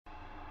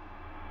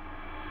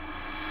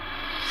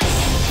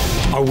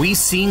Are we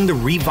seeing the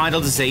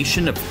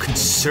revitalization of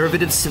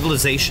conservative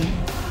civilization?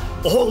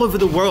 All over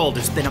the world,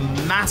 there's been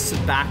a massive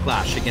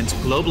backlash against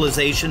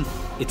globalization,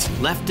 its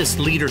leftist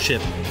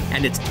leadership,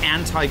 and its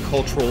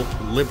anti-cultural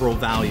liberal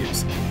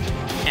values.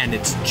 And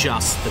it's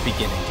just the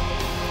beginning.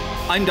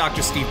 I'm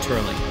Dr. Steve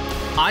Turley.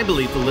 I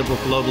believe the liberal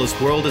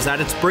globalist world is at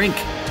its brink,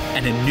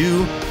 and a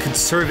new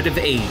conservative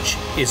age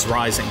is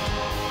rising.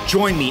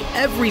 Join me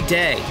every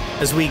day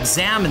as we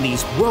examine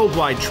these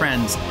worldwide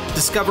trends,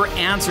 discover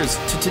answers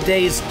to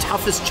today's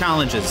toughest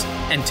challenges,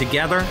 and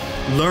together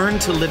learn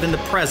to live in the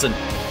present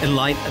in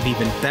light of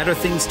even better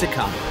things to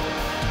come.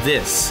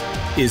 This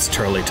is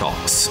Turley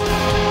Talks.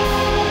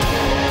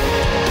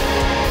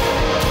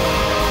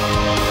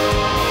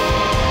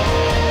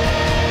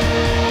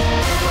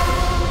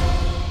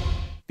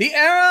 The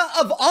era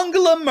of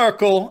Angela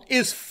Merkel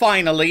is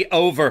finally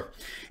over.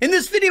 In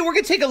this video, we're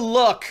going to take a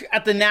look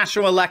at the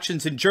national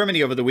elections in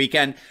Germany over the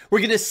weekend. We're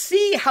going to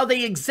see how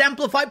they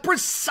exemplify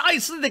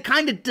precisely the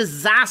kind of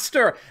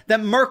disaster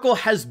that Merkel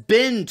has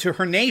been to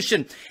her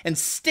nation. And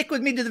stick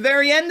with me to the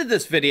very end of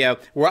this video,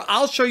 where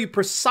I'll show you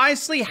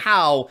precisely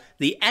how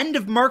the end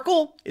of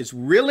Merkel is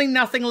really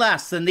nothing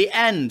less than the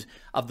end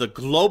of the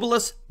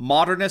globalist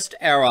modernist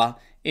era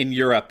in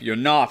Europe. You're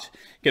not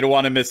going to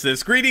want to miss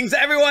this. Greetings,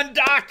 everyone.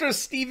 Dr.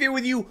 Steve here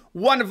with you.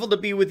 Wonderful to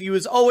be with you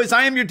as always.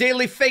 I am your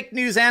daily fake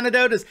news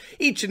antidote, as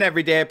each and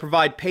every day I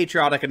provide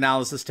patriotic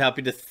analysis to help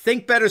you to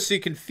think better so you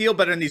can feel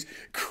better in these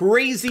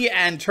crazy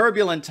and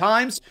turbulent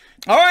times.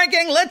 All right,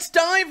 gang, let's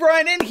dive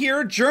right in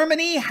here.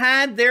 Germany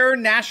had their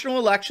national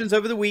elections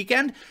over the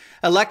weekend.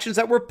 Elections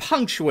that were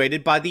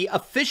punctuated by the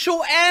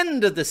official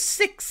end of the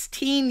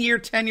 16-year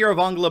tenure of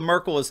Angela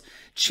Merkel as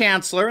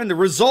chancellor. And the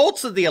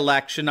results of the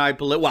election, I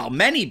believe, well,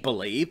 many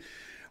believe,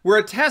 were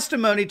a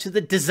testimony to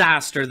the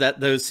disaster that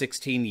those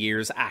 16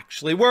 years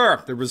actually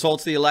were. The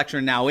results of the election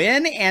are now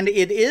in, and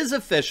it is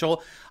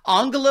official.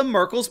 Angela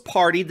Merkel's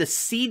party, the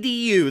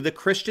CDU, the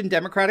Christian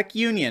Democratic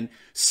Union,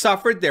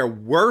 suffered their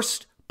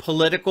worst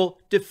political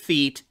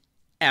defeat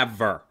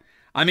ever.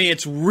 I mean,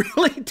 it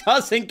really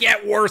doesn't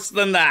get worse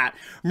than that.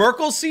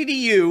 Merkel's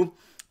CDU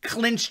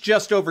clinched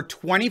just over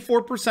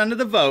 24% of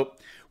the vote,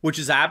 which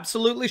is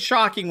absolutely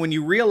shocking when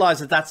you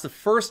realize that that's the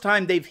first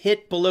time they've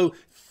hit below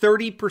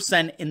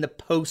 30% in the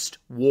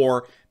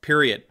post-war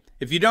period.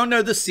 If you don't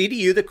know, the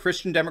CDU, the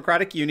Christian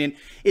Democratic Union,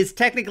 is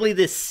technically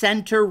the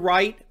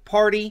center-right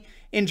party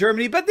in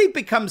Germany, but they've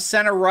become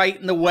center-right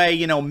in the way,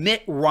 you know,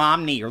 Mitt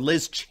Romney or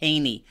Liz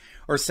Cheney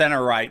or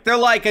center-right. They're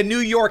like a New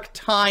York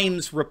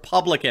Times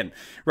Republican,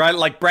 right?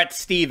 Like Bret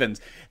Stephens.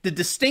 The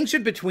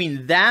distinction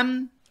between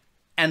them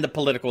and the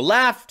political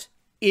left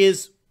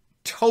is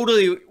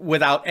totally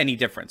without any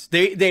difference.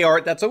 They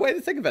are, that's a way to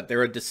think of it.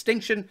 They're a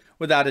distinction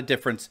without a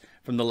difference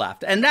from the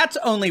left. And that's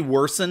only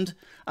worsened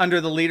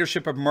under the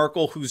leadership of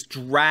Merkel, who's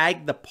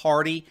dragged the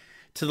party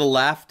to the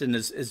left and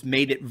has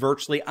made it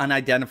virtually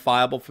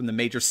unidentifiable from the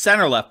major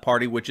center-left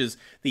party, which is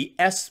the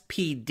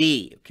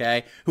SPD,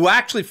 okay? Who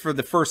actually, for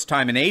the first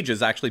time in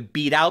ages, actually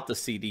beat out the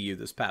CDU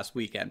this past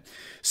weekend.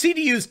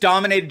 CDU's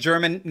dominated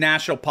German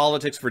national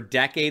politics for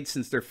decades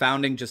since their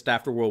founding just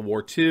after World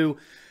War II.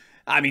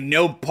 I mean,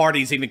 no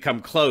party's even come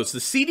close. The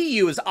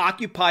CDU has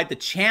occupied the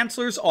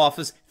Chancellor's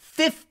office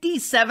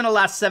 57 of the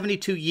last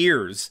 72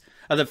 years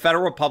of the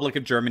Federal Republic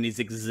of Germany's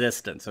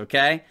existence,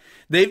 okay?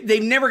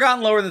 They've never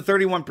gotten lower than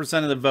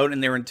 31% of the vote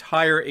in their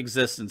entire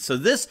existence. So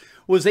this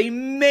was a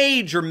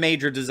major,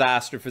 major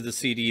disaster for the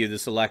CDU,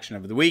 this election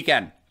over the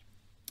weekend.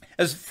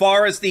 As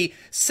far as the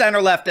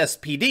center-left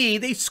SPD,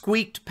 they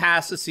squeaked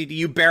past the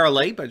CDU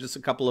barely by just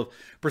a couple of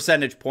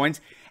percentage points.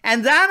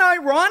 And that,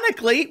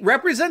 ironically,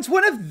 represents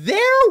one of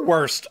their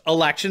worst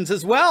elections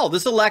as well.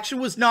 This election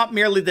was not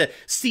merely the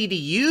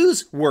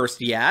CDU's worst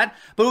yet,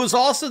 but it was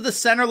also the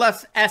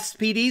center-left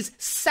SPD's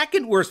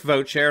second worst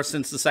vote share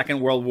since the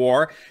Second World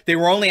War. They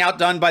were only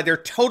outdone by their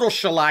total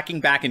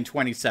shellacking back in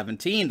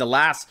 2017, the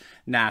last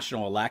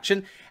national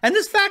election. And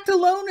this fact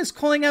alone is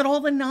calling out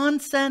all the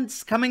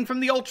nonsense coming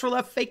from the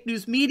ultra-left fake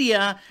news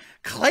media,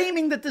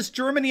 claiming that this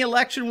Germany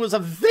election was a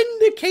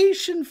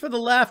vindication for the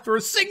left or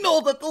a signal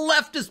that the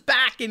left is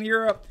back in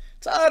Europe.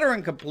 It's utter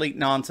and complete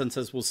nonsense,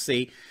 as we'll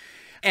see.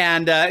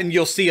 And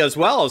you'll see as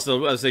well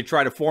as they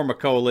try to form a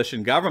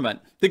coalition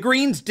government. The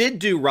Greens did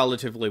do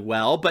relatively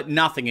well, but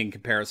nothing in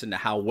comparison to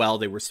how well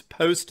they were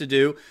supposed to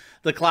do.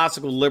 The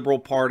classical liberal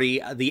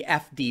party, the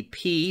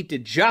FDP,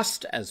 did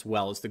just as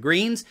well as the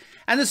Greens.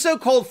 And the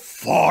so-called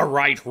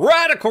far-right,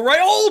 radical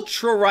right,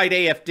 ultra-right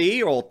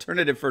AfD, or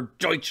Alternative for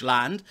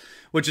Deutschland,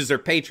 which is their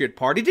patriot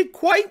party, did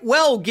quite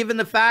well given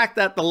the fact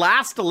that the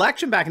last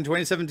election back in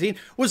 2017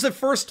 was the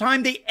first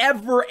time they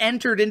ever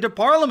entered into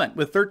parliament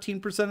with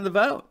 13% of the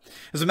vote.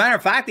 As a matter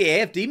of fact, the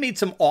AfD made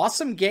some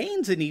awesome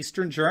gains in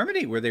Eastern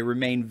Germany, where they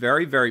remained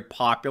very, very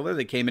popular.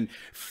 They came in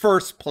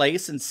first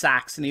place in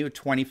Saxony with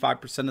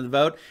 25% of the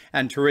vote,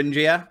 and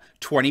Thuringia,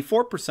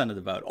 24% of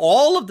the vote.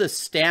 All of this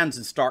stands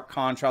in stark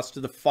contrast to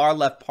the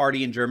far-left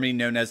party in Germany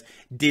known as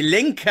Die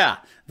Linke,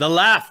 the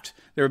left.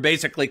 They were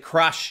basically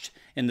crushed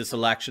in this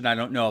election. I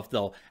don't know if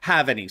they'll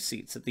have any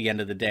seats at the end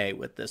of the day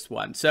with this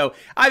one. So,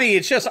 I mean,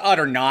 it's just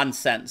utter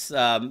nonsense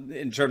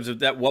in terms of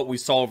that. What we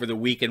saw over the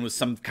weekend was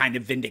some kind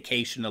of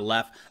vindication of the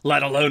left,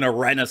 let alone a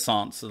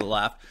renaissance of the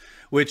left,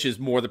 which is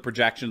more the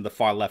projection of the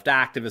far left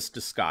activists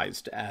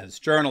disguised as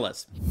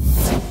journalists.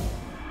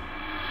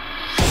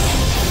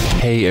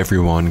 Hey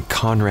everyone,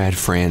 Conrad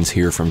Franz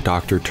here from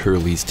Dr.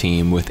 Turley's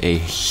team with a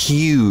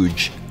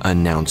huge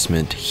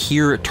announcement.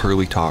 Here at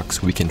Turley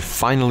Talks, we can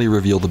finally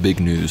reveal the big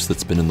news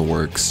that's been in the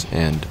works,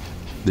 and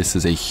this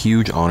is a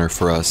huge honor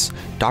for us.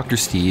 Dr.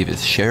 Steve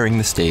is sharing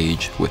the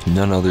stage with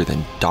none other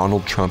than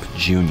Donald Trump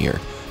Jr.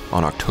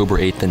 on October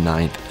 8th and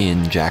 9th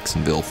in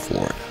Jacksonville,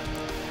 Florida.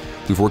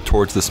 We've worked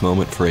towards this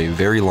moment for a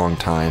very long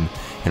time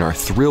and are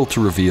thrilled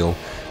to reveal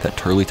that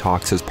Turley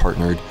Talks has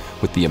partnered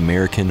with the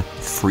American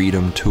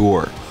Freedom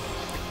Tour.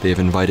 They have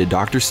invited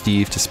Dr.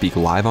 Steve to speak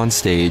live on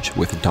stage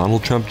with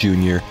Donald Trump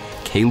Jr.,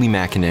 Kayleigh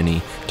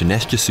McEnany,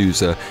 Dinesh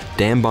D'Souza,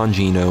 Dan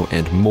Bongino,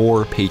 and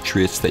more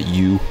patriots that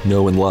you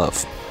know and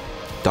love.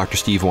 Dr.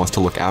 Steve wants to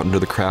look out into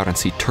the crowd and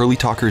see Turley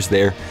Talkers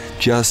there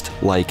just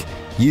like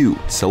you,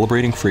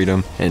 celebrating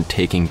freedom and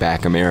taking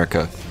back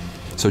America.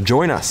 So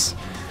join us.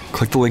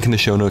 Click the link in the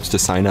show notes to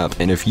sign up,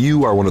 and if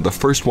you are one of the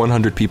first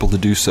 100 people to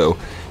do so,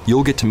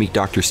 you'll get to meet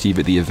Dr. Steve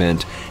at the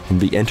event and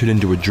be entered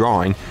into a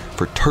drawing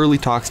for Turley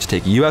Talks to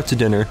take you out to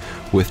dinner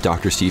with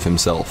Dr. Steve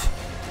himself.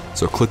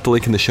 So click the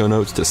link in the show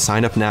notes to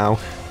sign up now.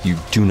 You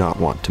do not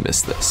want to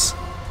miss this.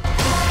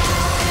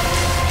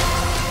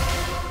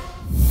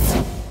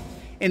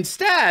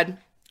 Instead,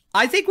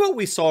 I think what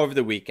we saw over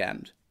the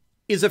weekend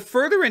is a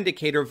further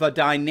indicator of a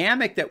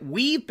dynamic that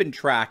we've been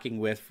tracking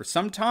with for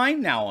some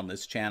time now on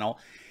this channel.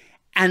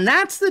 And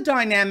that's the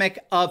dynamic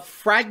of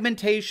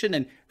fragmentation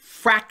and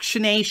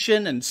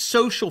fractionation and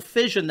social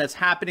fission that's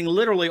happening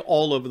literally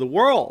all over the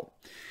world.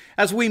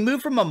 As we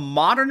move from a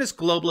modernist,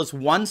 globalist,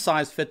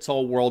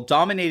 one-size-fits-all world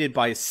dominated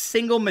by a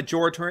single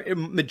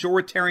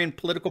majoritarian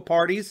political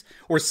parties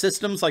or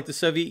systems like the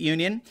Soviet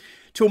Union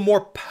to a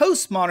more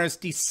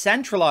postmodernist,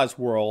 decentralized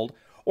world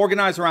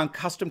organized around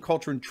custom,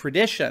 culture, and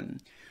tradition,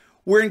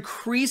 we're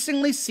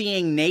increasingly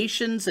seeing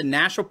nations and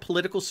national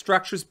political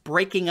structures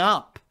breaking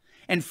up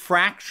and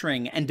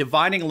fracturing and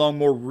dividing along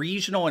more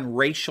regional and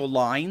racial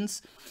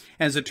lines.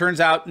 And as it turns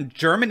out,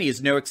 Germany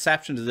is no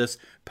exception to this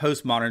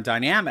postmodern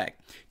dynamic.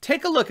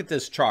 Take a look at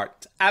this chart.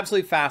 It's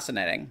absolutely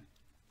fascinating.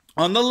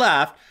 On the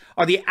left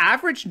are the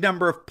average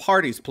number of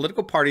parties,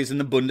 political parties in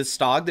the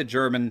Bundestag, the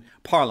German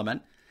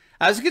parliament.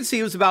 As you can see,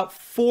 it was about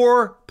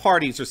 4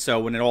 parties or so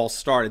when it all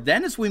started.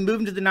 Then as we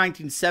move into the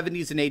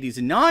 1970s and 80s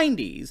and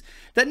 90s,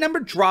 that number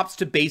drops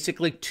to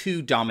basically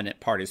 2 dominant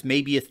parties,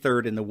 maybe a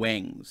third in the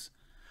wings.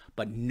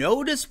 But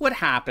notice what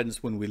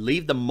happens when we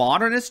leave the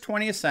modernist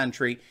 20th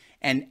century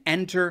and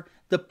enter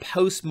the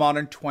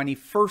postmodern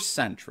 21st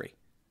century.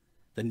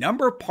 The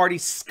number of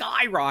parties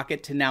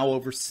skyrocket to now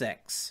over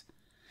 6.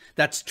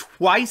 That's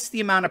twice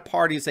the amount of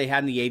parties they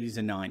had in the 80s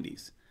and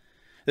 90s.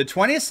 The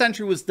 20th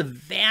century was the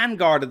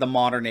vanguard of the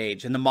modern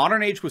age, and the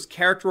modern age was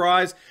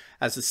characterized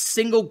as a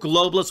single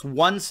globalist,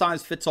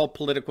 one-size-fits-all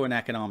political and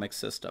economic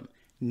system.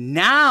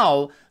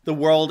 Now, the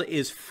world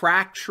is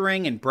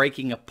fracturing and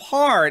breaking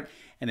apart,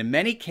 and in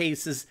many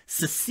cases,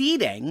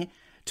 seceding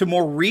to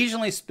more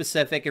regionally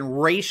specific and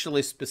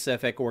racially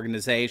specific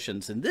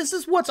organizations. And this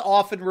is what's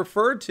often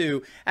referred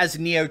to as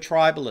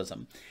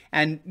neo-tribalism.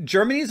 And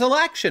Germany's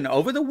election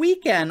over the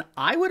weekend,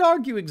 I would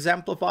argue,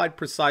 exemplified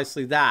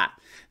precisely that.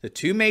 The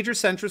 2 major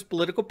centrist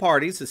political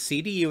parties, the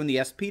CDU and the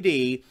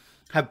SPD,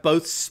 have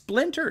both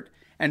splintered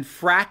and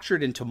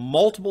fractured into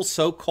multiple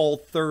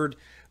so-called third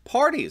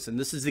parties. And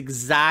this is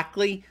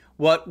exactly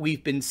what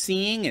we've been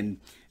seeing in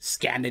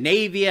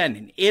Scandinavia and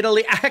in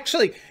Italy.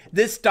 Actually,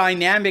 this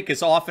dynamic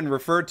is often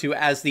referred to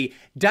as the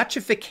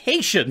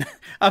Dutchification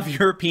of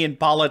European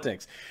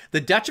politics.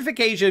 The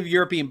Dutchification of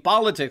European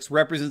politics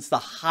represents the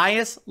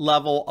highest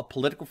level of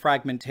political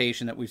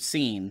fragmentation that we've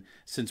seen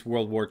since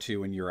World War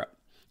II in Europe.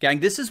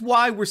 Gang, this is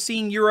why we're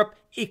seeing Europe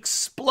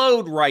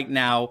explode right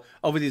now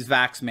over these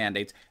vax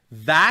mandates.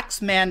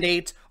 Vax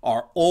mandates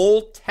are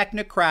old,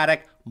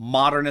 technocratic,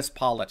 modernist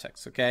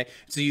politics, okay?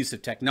 It's the use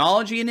of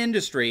technology and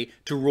industry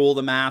to rule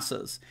the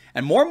masses.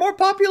 And more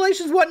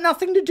populations want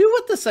nothing to do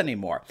with this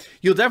anymore.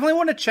 You'll definitely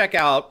want to check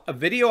out a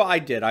video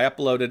I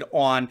uploaded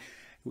on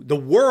the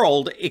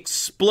world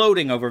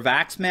exploding over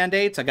vax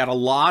mandates. I got a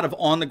lot of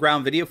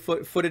on-the-ground video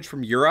footage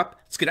from Europe.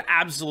 It's going to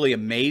absolutely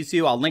amaze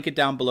you. I'll link it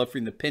down below for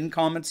you in the pinned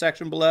comment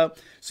section below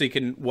so you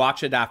can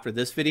watch it after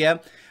this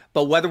video.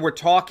 But whether we're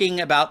talking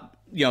about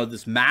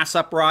this mass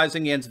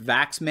uprising against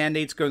vax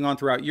mandates going on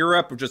throughout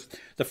Europe, or just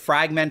the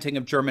fragmenting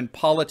of German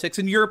politics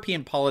and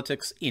European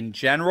politics in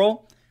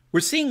general, we're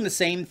seeing the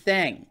same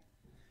thing.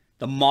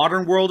 The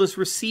modern world is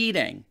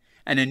receding,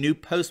 and a new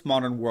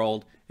postmodern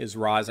world is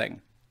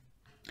rising.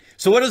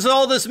 So what does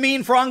all this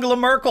mean for Angela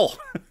Merkel?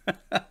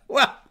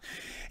 Well,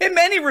 in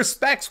many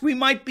respects, we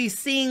might be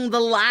seeing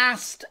the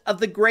last of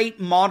the great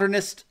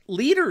modernist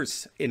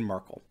leaders in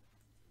Merkel.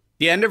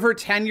 The end of her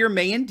tenure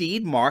may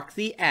indeed mark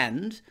the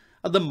end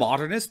of the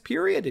modernist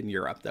period in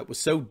Europe that was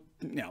so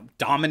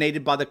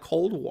dominated by the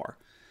Cold War.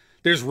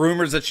 There's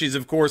rumors that she's,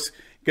 of course,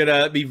 going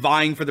to be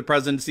vying for the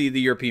presidency of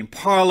the European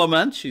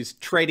Parliament. She's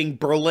trading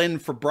Berlin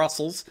for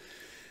Brussels.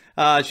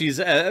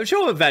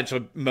 She'll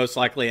eventually most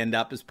likely end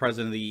up as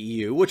president of the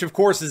EU, which, of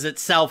course, is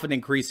itself an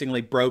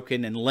increasingly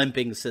broken and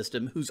limping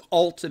system whose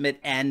ultimate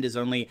end is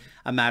only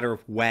a matter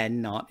of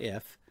when, not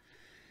if.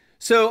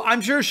 So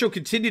I'm sure she'll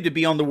continue to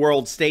be on the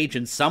world stage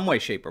in some way,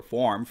 shape, or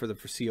form for the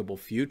foreseeable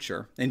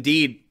future.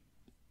 Indeed,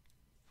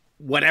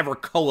 whatever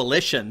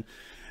coalition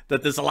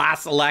that this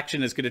last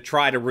election is going to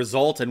try to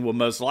result in will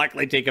most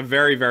likely take a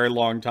very, very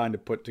long time to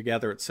put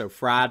together. It's so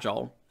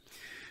fragile.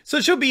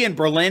 So she'll be in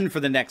Berlin for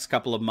the next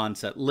couple of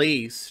months at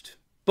least.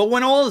 But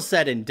when all is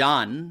said and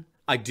done,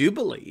 I do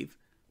believe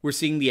we're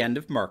seeing the end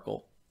of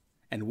Merkel.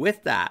 And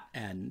with that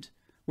end,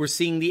 we're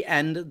seeing the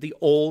end of the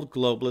old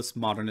globalist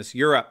modernist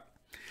Europe.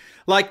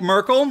 Like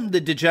Merkel,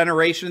 the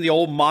degeneration of the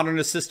old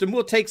modernist system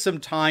will take some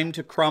time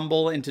to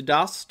crumble into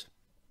dust.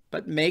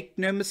 But make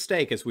no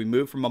mistake, as we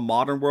move from a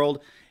modern world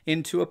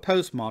into a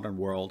postmodern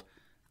world,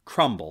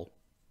 crumble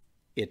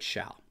it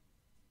shall.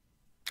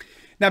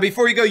 Now,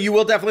 before you go, you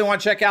will definitely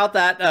want to check out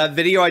that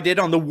video I did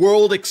on the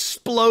world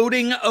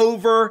exploding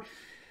over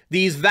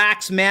these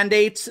vax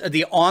mandates.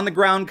 The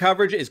on-the-ground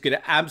coverage is going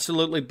to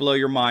absolutely blow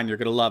your mind. You're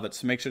going to love it.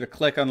 So make sure to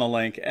click on the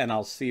link, and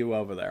I'll see you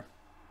over there.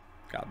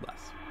 God bless.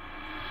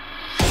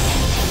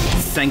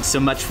 Thanks so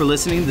much for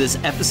listening to this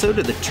episode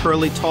of the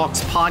Turley Talks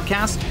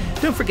podcast.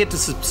 Don't forget to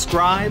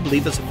subscribe,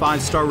 leave us a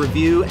 5-star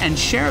review, and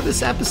share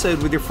this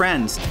episode with your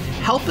friends.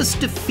 Help us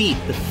defeat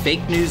the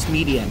fake news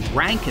media and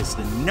rank as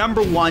the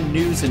 #1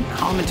 news and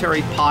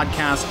commentary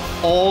podcast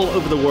all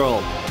over the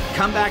world.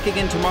 Come back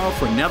again tomorrow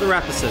for another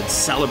episode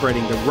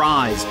celebrating the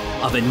rise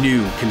of a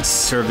new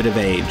conservative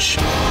age.